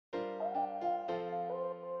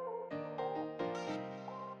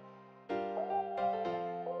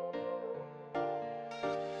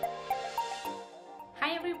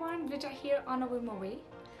which are here on our movie.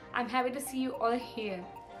 I'm happy to see you all here.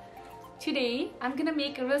 Today I'm gonna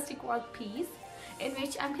make a rustic wall piece in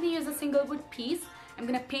which I'm gonna use a single wood piece. I'm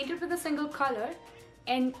gonna paint it with a single color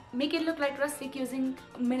and make it look like rustic using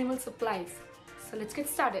minimal supplies. So let's get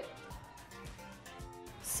started.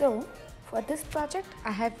 So for this project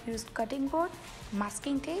I have used cutting board,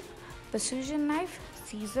 masking tape, precision knife,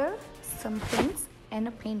 scissors, some paints and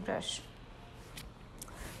a paintbrush.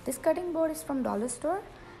 This cutting board is from dollar store.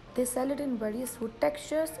 They sell it in various wood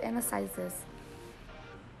textures and sizes.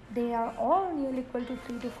 They are all nearly equal to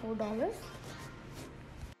 $3 to $4.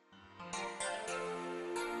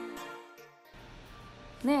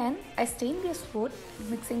 Then I stain this wood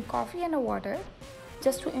mixing coffee and water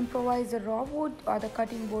just to improvise the raw wood or the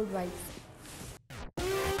cutting board vibes.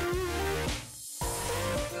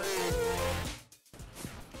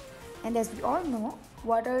 And as we all know,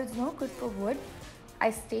 water is no good for wood. I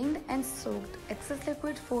stained and soaked excess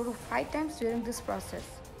liquid 4 to 5 times during this process,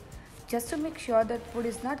 just to make sure that wood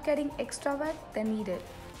is not getting extra wet than needed.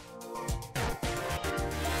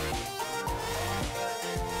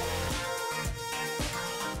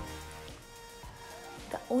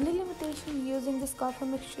 The only limitation using this coffee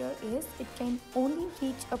mixture is it can only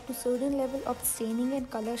reach up to certain level of staining and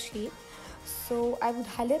color shade. So I would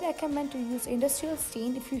highly recommend to use industrial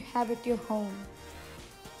stain if you have it at your home.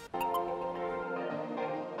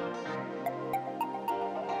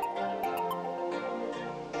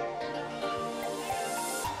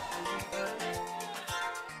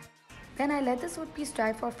 Then I let this wood piece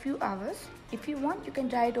dry for a few hours. If you want, you can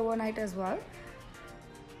dry it overnight as well.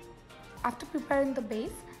 After preparing the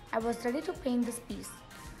base, I was ready to paint this piece.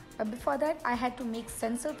 But before that, I had to make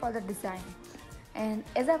stencil for the design. And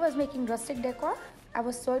as I was making rustic decor, I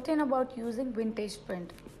was certain about using vintage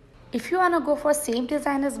print. If you want to go for same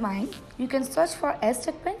design as mine, you can search for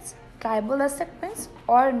Aztec prints, tribal Aztec prints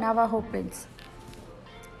or Navajo prints.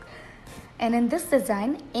 And in this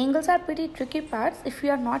design, angles are pretty tricky parts if you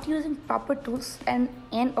are not using proper tools and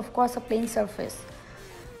of course a plain surface.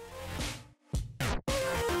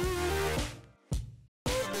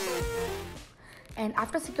 And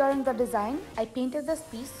after securing the design, I painted this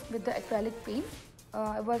piece with the acrylic paint.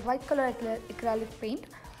 It was white color acrylic paint.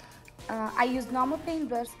 I used normal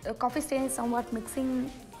paintbrush. Coffee stain is somewhat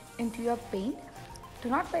mixing into your paint. Do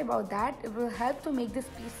not worry about that. It will help to make this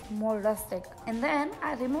piece more rustic. And then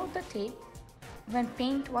I removed the tape when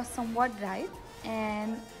paint was somewhat dry,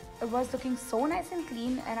 and it was looking so nice and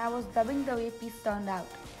clean, and I was loving the way piece turned out.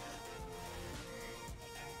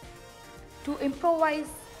 To improvise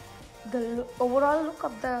the overall look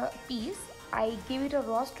of the piece, I gave it a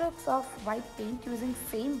raw strokes of white paint using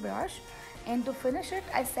same brush, and to finish it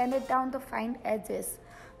I sanded down the fine edges,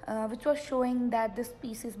 which was showing that this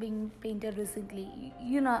piece is being painted recently.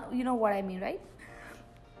 You know what I mean, right?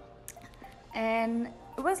 And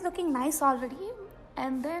it was looking nice already,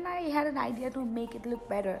 and then I had an idea to make it look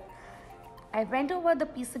better. I went over the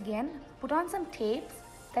piece again, put on some tapes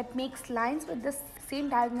that makes lines with the same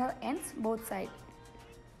diagonal ends both sides.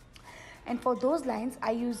 And for those lines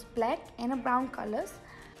I used black and a brown colors,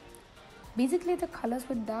 basically the colors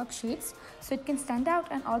with dark shades, so it can stand out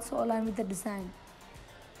and also align with the design.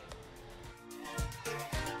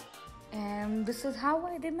 And this is how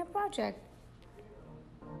I did my project.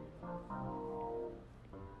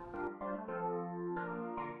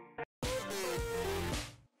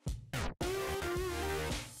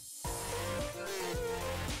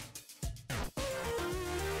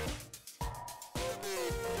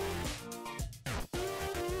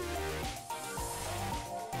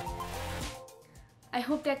 I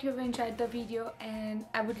hope that you have enjoyed the video, and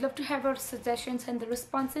I would love to have your suggestions and the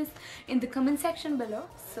responses in the comment section below.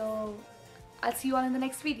 So I'll see you all in the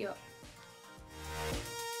next video.